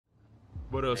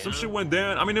But some shit went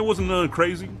down. I mean, it wasn't nothing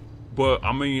crazy, but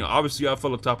I mean, obviously I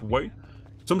felt a type of way.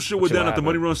 Some shit went down at the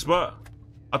money run spot.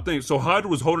 I think so. Hydra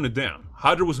was holding it down.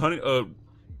 Hydra was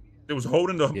it was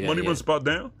holding the money run spot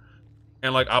down,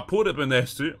 and like I pulled up in that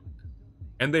shit,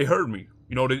 and they heard me.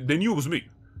 You know, they knew it was me,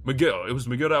 Miguel. It was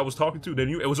Miguel that I was talking to. They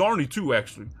knew it was Arnie too,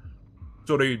 actually.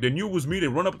 So they knew it was me. They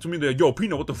run up to me. They're, yo,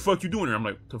 Pino, what the fuck you doing here? I'm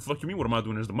like, the fuck you mean? What am I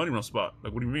doing? There's the money run spot.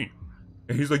 Like, what do you mean?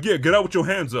 And he's like, yeah, get out with your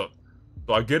hands up.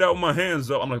 So I get out with my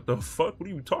hands up. I'm like, the fuck? What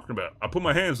are you talking about? I put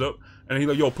my hands up, and he's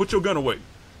like, yo, put your gun away.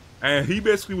 And he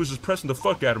basically was just pressing the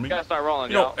fuck out of me. You gotta start rolling,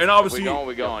 you know, and obviously, we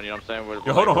going, you know what I'm saying?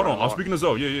 Yeah, hold on. I'm speaking to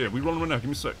Zolo. Yeah, we rolling right now. Give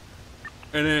me a sec.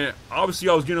 And then, obviously,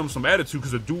 I was getting him some attitude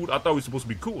because the dude, I thought he was supposed to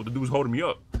be cool. The dude was holding me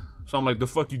up. So I'm like, the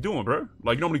fuck you doing, bro?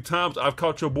 Like, you know how many times I've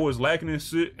caught your boys lacking and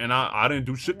shit, and I didn't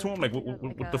do shit to him? Like,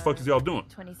 what the fuck is y'all doing?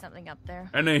 20-something up there.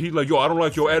 And then he's like, yo, I don't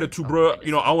like your attitude, bro.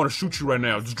 You know, I want to shoot you right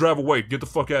now. Just drive away. Get the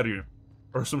fuck out of here.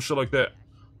 Or some shit like that.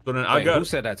 So then I got... Who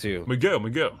said that to you?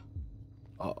 Miguel.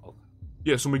 Oh.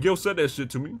 Yeah, so Miguel said that shit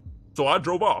to me. So I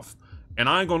drove off. And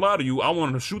I ain't gonna lie to you, I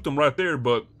wanted to shoot them right there,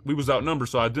 but we was outnumbered,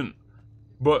 so I didn't.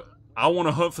 But I want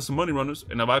to hunt for some money runners,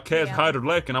 and if I catch Hydra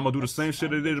lacking, I'm gonna do the same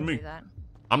shit they did to me.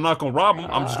 I'm not gonna rob them.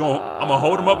 I'm gonna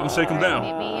hold them up and shake them down.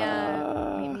 Meet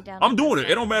me down. I'm doing it.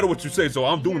 It don't matter what you say, so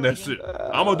I'm doing that shit.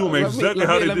 I'm gonna do them exactly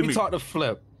how they did me. Let me talk to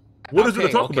Flip. What is it to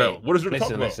talk about? What is it to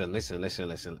talk about?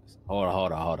 Listen. Hold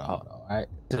on. All right.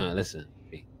 Listen.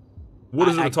 What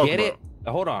is it to talk about?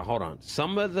 Hold on.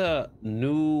 Some of the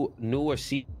newer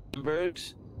C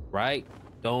members, right,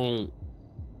 don't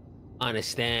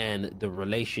understand the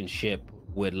relationship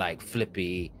with like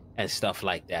Flippy and stuff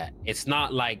like that. It's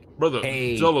not like, brother,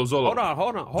 hey, Zolo. Hold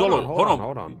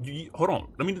on.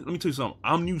 Let me tell you something.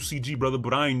 I'm new CG, brother,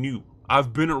 but I ain't new.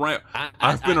 I've been around.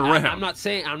 I've been around. I'm not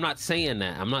saying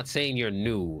that. I'm not saying you're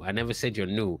new. I never said you're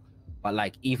new. But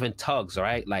like even Tugs,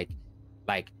 right? Like,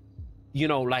 you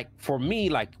know, like for me,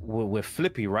 like with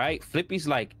Flippy, right? Flippy's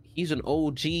like, he's an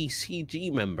OG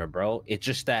CG member, bro. It's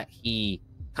just that he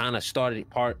kind of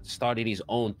started his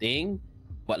own thing,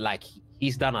 but like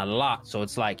he's done a lot, so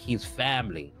it's like he's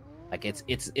family. Like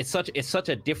it's such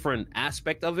a different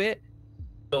aspect of it.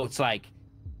 So it's like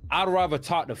I'd rather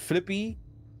talk to Flippy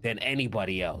than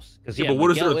anybody else. Because but what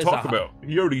is there to talk about?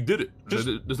 He already did it. There's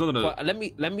nothing to...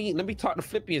 Let me talk to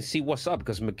Flippy and see what's up,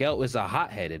 because Miguel is a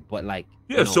hot-headed, but like,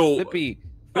 yeah, you know, so Flippy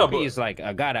is like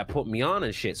a guy that put me on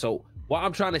and shit. So what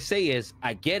I'm trying to say is,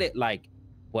 I get it, like,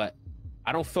 but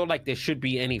I don't feel like there should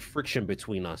be any friction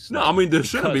between us. No, I mean there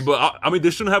shouldn't be, but I mean they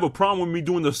shouldn't have a problem with me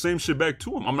doing the same shit back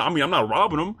to him. I'm not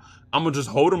robbing him. I'm gonna just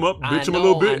hold him up, bitch him a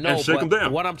little bit, and shake him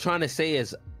down. What I'm trying to say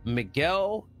is,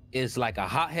 Miguel is like a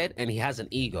hothead and he has an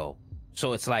ego.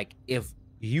 So it's like, if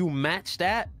you match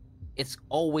that, it's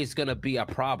always gonna be a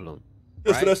problem.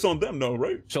 Yeah, right? so that's on them, though,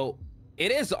 right? So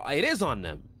it is on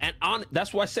them, and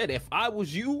that's why I said, if I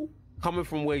was you, coming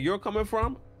from where you're coming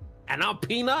from, and I'm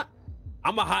Peanut,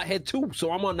 I'm a hothead too.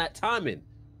 So I'm on that timing.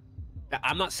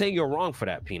 I'm not saying you're wrong for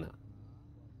that, Peanut.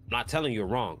 I'm not telling you you're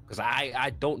wrong, because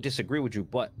I don't disagree with you.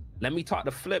 But let me talk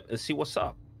to Flip and see what's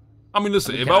up. I mean,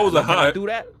 listen, if I was a hothead, do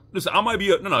that. Listen, I might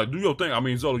be no, do your thing. I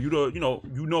mean, Zolo,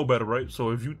 you know better, right? So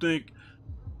if you think,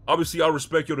 obviously, I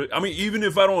respect your. I mean, even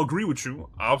if I don't agree with you,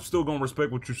 I'm still gonna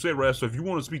respect what you say, right? So if you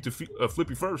want to speak to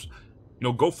Flippy first, you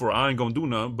know, go for it. I ain't gonna do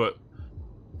nothing, but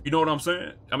you know what I'm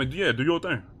saying? I mean, yeah, do your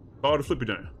thing. Call the Flippy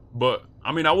then. But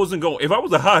I mean, I wasn't going. If I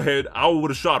was a hothead, I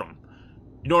would have shot him.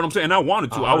 You know what I'm saying? And I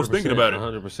wanted to. I was thinking about it.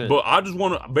 100%. But I just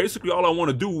want to. Basically, all I want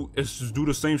to do is just do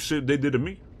the same shit they did to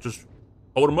me. Just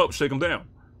hold them up, shake them down.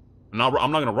 And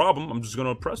I'm not gonna rob him. I'm just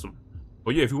gonna oppress him.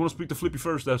 But yeah, if you want to speak to Flippy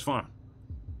first, that's fine.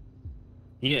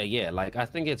 Yeah. Like, I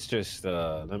think it's just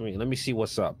let me see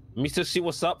what's up. Let me just see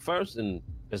what's up first. And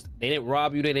because they didn't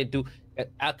rob you, they didn't do.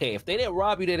 Okay, if they didn't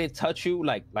rob you, they didn't touch you.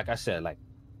 Like I said, like.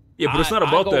 Yeah, but it's not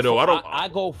about that though. I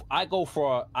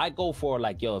go for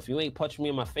like, yo, if you ain't punching me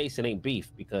in my face, it ain't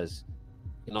beef, because,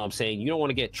 you know what I'm saying, you don't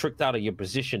want to get tricked out of your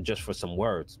position just for some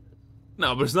words.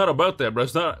 No, but it's not about that, bro.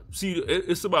 It's not. See,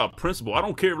 it's about principle. I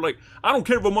don't care. Like, I don't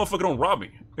care if a motherfucker don't rob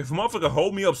me. If a motherfucker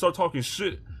hold me up, start talking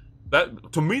shit,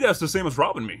 that to me that's the same as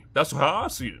robbing me. That's how I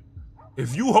see it.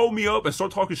 If you hold me up and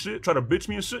start talking shit, try to bitch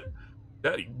me and shit,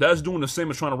 that's doing the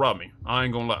same as trying to rob me. I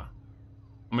ain't gonna lie.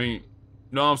 I mean,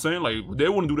 you know what I'm saying? Like, they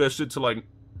wouldn't do that shit to, like,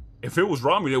 if it was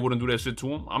Rami, they wouldn't do that shit to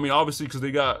him. I mean, obviously, because they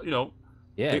got, you know.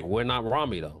 Yeah, we're not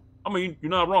Rami though. I mean,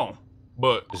 you're not wrong.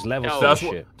 But there's levels to this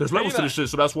shit. There's levels to this shit,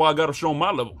 so that's why I gotta show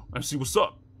my level and see what's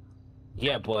up.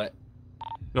 Yeah, but.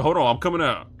 Yo, hold on, I'm coming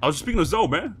out. I was speaking to Zoe,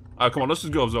 man. All right, come on, let's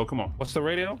just go, Zoe. Come on. What's the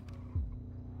radio?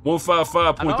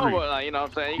 155.3. You know what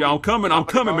I'm saying? Yeah, I'm coming, man.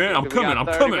 I'm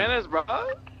coming. Minutes, bro.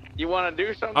 You want to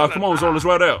do something? Come on, Zolo. Let's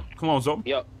ride out. Come on, Zolo.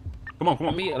 Yep. Come on, come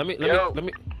on. Let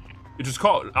me. You just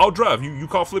call. I'll drive. You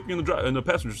call Flippy in the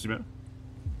passenger seat, man.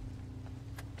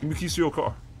 Give me keys to your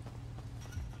car.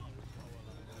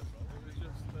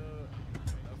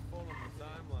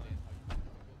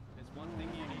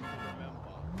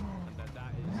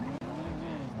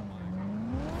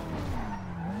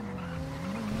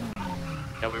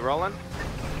 Are we rolling?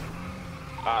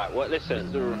 Alright, well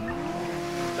listen.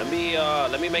 Let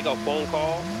me make a phone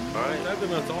call. Alright.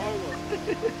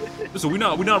 Listen, we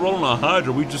not rolling on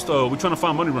Hydra. We just we trying to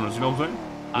find money runners. You know what I'm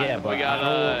saying? Yeah, but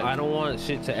I don't want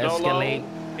shit to escalate.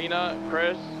 Zolo, Peanut,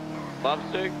 Chris,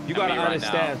 Lobstick. You gotta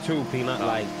understand too, Peanut.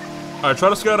 Like, all right, try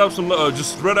to scout out some.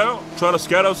 Just spread out. Try to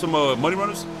scout out some money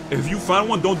runners. If you find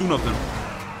one, don't do nothing.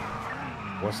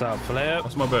 What's up, Flip?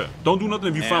 That's my bad. Don't do nothing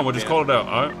if you find one. Just call it out.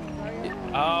 All right.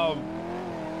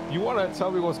 You wanna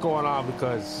tell me what's going on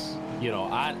because you know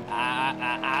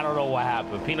I don't know what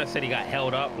happened. Peanut said he got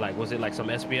held up. Like, was it like some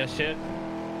SBS shit?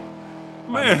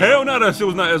 Man, hell no, that shit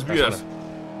was not SBS.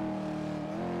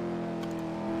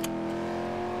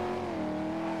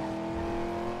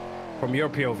 From your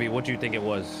POV, what do you think it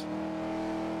was?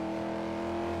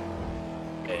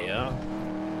 Yeah.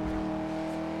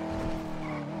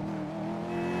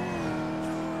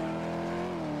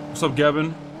 What's up,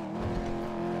 Gavin?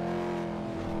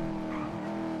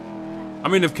 I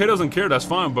mean, if K doesn't care, that's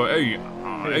fine. But hey,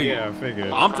 yeah, I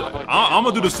figured. I'm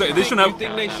gonna do the same. They shouldn't have. You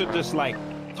think they should just like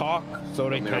talk so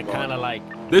they can kind of like?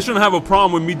 They shouldn't have a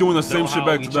problem with me doing the same shit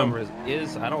back to them.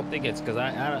 I don't think it's because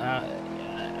I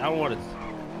don't want to.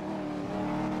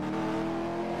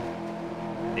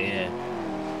 Yeah.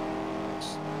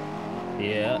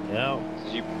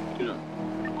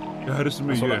 Yeah, this is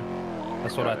me.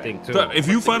 That's what I think too. If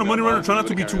you find a money runner, try not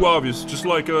to be too obvious. Just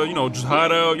like you know, just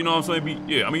hide out. You know what I'm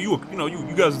saying? I mean, you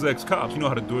guys as ex-cops, you know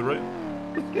how to do it, right?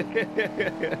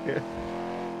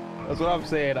 That's what I'm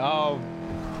saying. All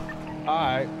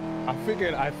right. I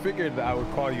figured I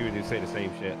would call you and you say the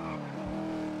same shit.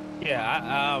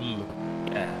 Yeah.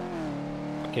 Yeah.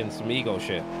 Fucking some ego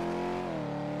shit.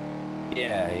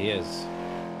 Yeah, he is.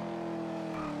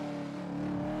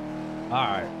 All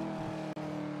right.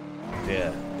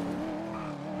 Yeah.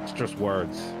 It's just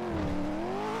words.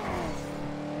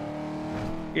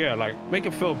 Yeah, like make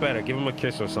him feel better. Give him a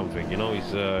kiss or something. You know,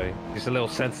 he's a little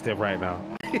sensitive right now.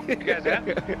 You guys got?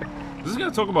 This is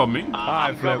gonna talk about me.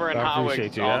 I'm covering all the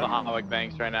Hotwick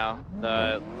banks right now.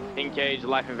 The Engage,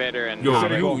 Life Invader, and yo,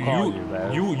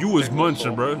 you was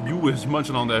munching, bro. You was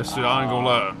munching on that shit. I ain't gonna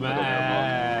lie.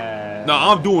 Man.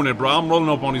 Nah, I'm doing it, bro. I'm rolling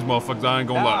up on these motherfuckers. I ain't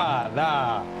gonna lie.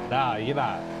 Nah, you're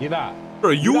not.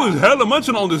 Bro, you was hella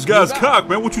munching on this guy's cock,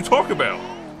 man. What you talking about?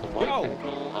 Yo,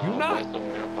 you not.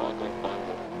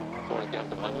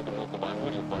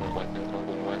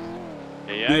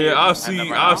 Yeah, I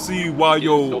see why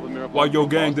your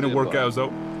gang didn't work out, though.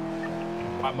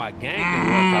 Why my gang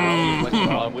didn't work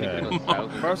out?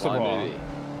 Okay. First of all,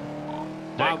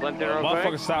 my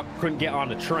motherfucker couldn't get on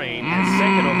the train, and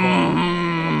second of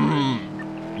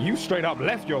all, you straight up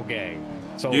left your gang.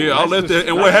 So yeah, I left it.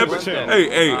 And what happened?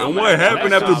 Hey, and what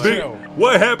happened after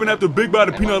What happened after Big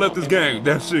Body Peanut left his gang?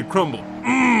 That shit crumbled.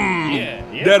 Yeah.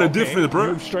 That a difference,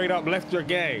 bro. You straight up left your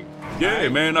gang. Yeah,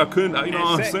 man, I couldn't. You know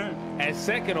what I'm saying? And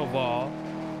second of all,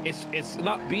 it's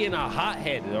not being a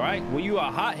hothead, all right? When you are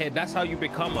a hothead, that's how you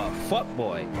become a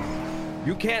fuckboy.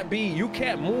 You can't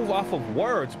move off of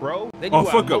words, bro. Then you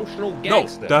are emotional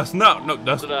gangster. No, that's not. No,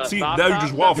 that's see. Now you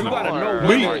just waffling. You gotta know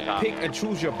when to pick and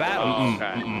choose your battles.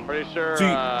 Pretty sure. See,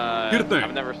 here's the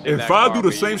thing. If I do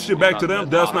the same shit back to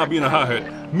them, that's not being a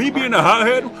hothead. Me being a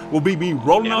hothead will be me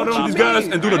rolling out on these guys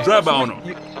and doing a drive-by on them.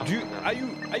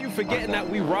 Are you forgetting that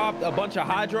we robbed a bunch of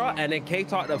Hydra and then K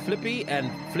talked to Flippy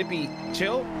and Flippy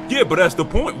chill? Yeah, but that's the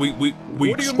point. We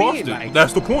squashed it. Like,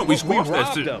 that's the point. We squashed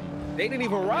that shit. Them. They didn't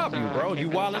even rob you, bro. You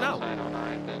wilding out.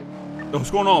 Yo, what's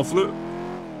going on, Flip?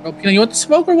 Okay, you want to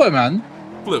smoke or what, man?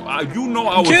 Flip, you know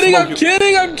I was I'm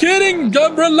kidding.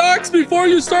 Relax before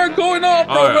you start going off,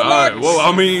 bro. Relax. All right. Well,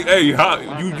 I mean, hey,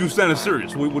 you standing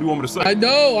serious? What do you want me to say? I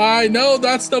know.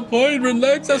 That's the point.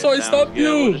 Relax. That's why I stopped you.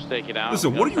 We'll just take it out.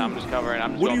 Listen, what are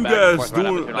you guys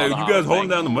doing? You guys holding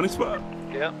down the money spot?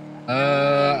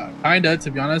 Yeah. Kinda, to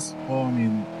be honest. Well,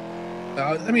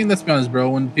 I mean, let's be honest, bro.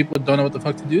 When people don't know what the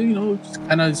fuck to do, you know, just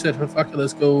kind of said, fuck it,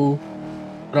 let's go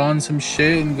put on some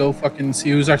shit and go fucking see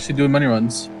who's actually doing money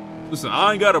runs. Listen,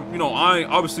 I ain't gotta, I ain't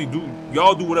obviously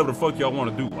y'all do whatever the fuck y'all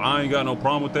want to do. I ain't got no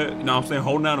problem with that. You know what I'm saying?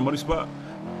 Holding down the money spot.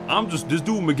 I'm just, this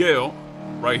dude, Miguel,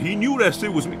 right? He knew that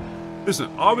shit was me.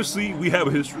 Listen, obviously, we have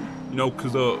a history,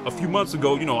 because a few months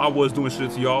ago, I was doing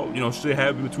shit to y'all. Shit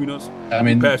happened between us. I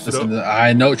mean, listen,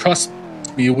 I know, trust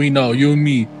Trust me, we know you and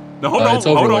me. Now hold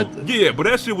on. Yeah, but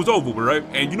that shit was over with, right?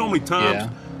 And you know how many times? Yeah.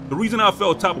 The reason I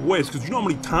felt type of way is because you know how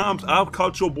many times I've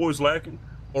caught your boys lacking,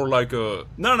 or like no,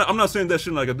 I'm not saying that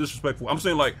shit like a disrespectful. I'm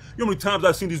saying like you know how many times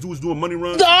I've seen these dudes doing money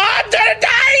runs.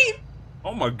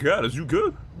 Oh my God, is you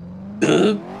good?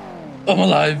 I'm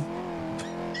alive.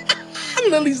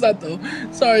 Lily's not though.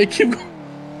 Sorry, keep going.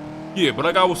 Yeah, but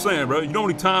like I was saying, bro, you know how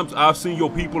many times I've seen your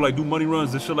people like do money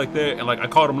runs and shit like that, and like I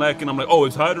caught them lacking. I'm like, oh,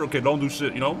 it's Hydra. Okay, don't do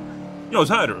shit. You know, it's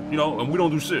Hydra. You know, and we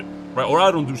don't do shit, right? Or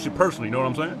I don't do shit personally. You know what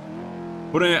I'm saying?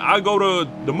 But then I go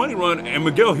to the money run, and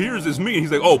Miguel hears it's me, and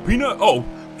he's like, oh, Peanut, oh,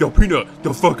 yo, Peanut,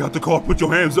 the fuck out the car, put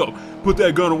your hands up, put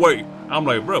that gun away. I'm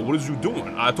like, bro, what is you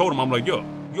doing? I told him, I'm like, yo,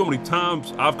 you know how many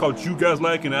times I've caught you guys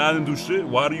lacking and I didn't do shit?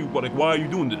 Why are you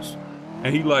doing this?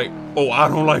 And he like, oh, I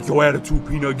don't like your attitude,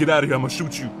 Peanut. Get out of here. I'm gonna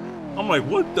shoot you. I'm like,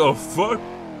 what the fuck?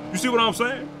 You see what I'm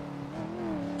saying?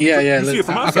 Yeah, yeah. You see it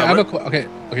from my side, right? Okay.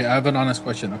 I have an honest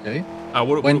question. Okay.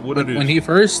 When he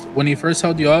first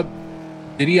held you up,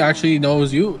 did he actually know it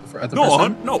was you at the first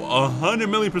time? No,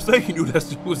 100,000,000% he knew that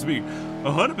was me.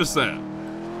 100%.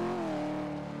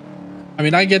 I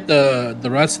mean, I get the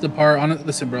rest of the part on it.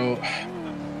 Listen, bro.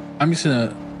 I'm just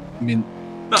gonna. I mean.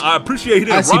 No, I appreciate he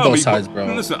didn't rob me. I see both sides, bro.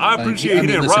 Listen, I appreciate he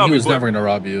didn't rob me. He was never gonna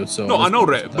rob you. So no, I know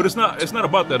that, but it's not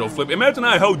about that though, Flippy. Imagine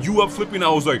I held you up, Flippy, and I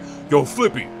was like, yo,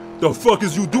 Flippy, the fuck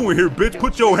is you doing here, bitch?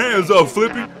 Put your hands up,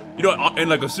 Flippy. You know, in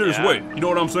like a serious way. You know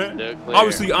what I'm saying?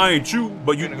 Obviously, I ain't you,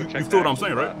 but you feel what I'm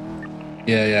saying, right?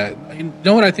 Yeah. You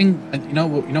know what I think? You know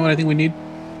what I think we need?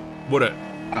 What that?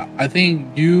 I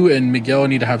think you and Miguel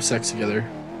need to have sex together.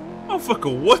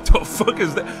 Motherfucker, what the fuck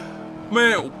is that?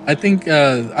 Man, I think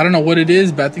I don't know what it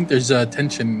is, but I think there's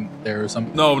tension there or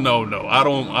something. No. I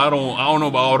don't know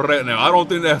about all that now. I don't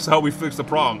think that's how we fix the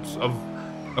problems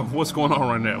of what's going on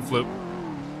right now, Flip.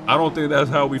 I don't think that's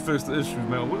how we fix the issues,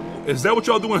 man. Is that what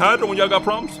y'all do in Hydra when y'all got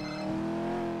problems?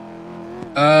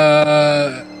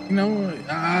 You know,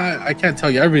 I can't tell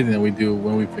you everything that we do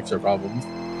when we fix our problems.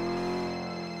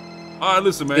 All right,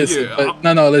 listen, man.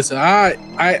 Listen.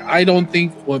 I don't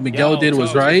think what Miguel did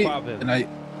was right, and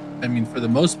I mean, for the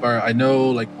most part, I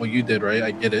know like what you did, right? I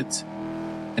get it.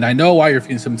 And I know why you're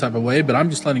feeling some type of way, but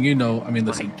I'm just letting you know. I mean,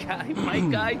 listen. My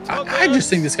guy, I just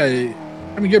think this guy,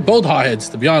 I mean, you're both hotheads,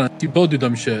 to be honest. You both do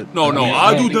dumb shit. No,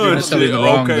 I do dumb shit,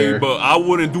 okay, but I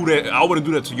wouldn't do that. I wouldn't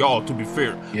do that to y'all, to be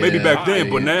fair. Yeah, maybe back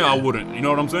then, but now I wouldn't. You know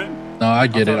what I'm saying? No, I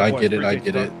get it.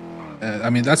 I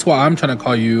mean, that's why I'm trying to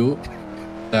call you.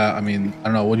 I mean, I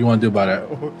don't know. What do you want to do about it?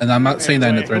 And I'm not saying that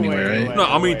in a threatening way, right? No,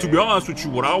 I mean, to be honest with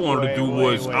you, what I wanted to do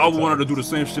was I wanted to do the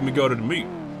same shit Miguel did to me.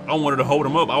 I wanted to hold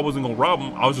him up. I wasn't going to rob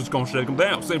him. I was just going to shake him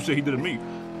down. Same shit he did to me.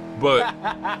 But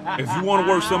if you want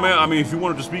to work something out, I mean, if you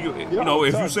wanted to speak, you know,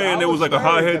 if you're saying it was like a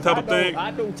high head type of thing,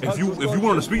 if you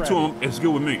wanted to speak to him, it's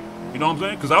good with me. You know what I'm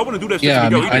saying? Because I wouldn't do that shit to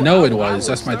Miguel. I know it was.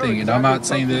 That's my thing. And I'm not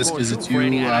saying this because it's you.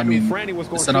 I mean,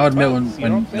 listen, I'll admit when you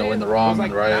know, in the wrong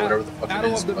and the right, whatever the fuck it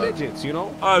is. But,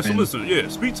 all right, so listen,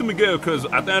 speak to Miguel because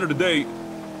at the end of the day,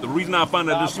 the reason I found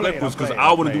that disrespect was because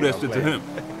I wouldn't do that shit to him.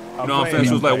 You know what I'm saying?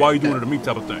 So it's like, why are you doing it to me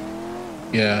type of thing.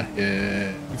 Yeah.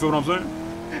 You feel what I'm saying?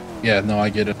 Yeah, no, I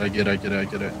get it. Oh,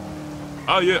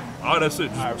 yeah. All right, that's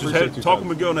it. Just talk with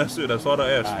Miguel and that's it. That's all I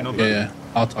ask. You know what I'm saying? Yeah.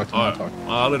 I'll talk to him.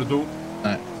 I'll let it do it. All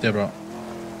right. Yeah, bro.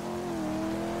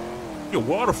 Yo,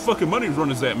 where all the fucking money run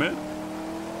is at, man?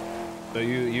 So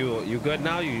you good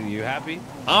now? You happy?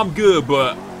 I'm good,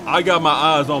 but I got my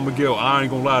eyes on Miguel. I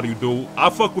ain't gonna lie to you, dude. I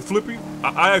fuck with Flippy.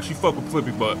 I actually fuck with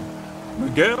Flippy, but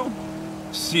Miguel?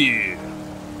 Shit.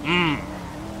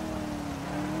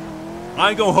 I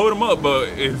ain't gonna hold him up, but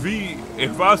if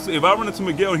I run into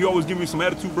Miguel and he always give me some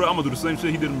attitude, bro, I'm gonna do the same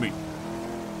shit he did to me.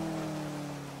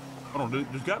 I don't know,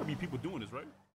 there's gotta be people doing this, right?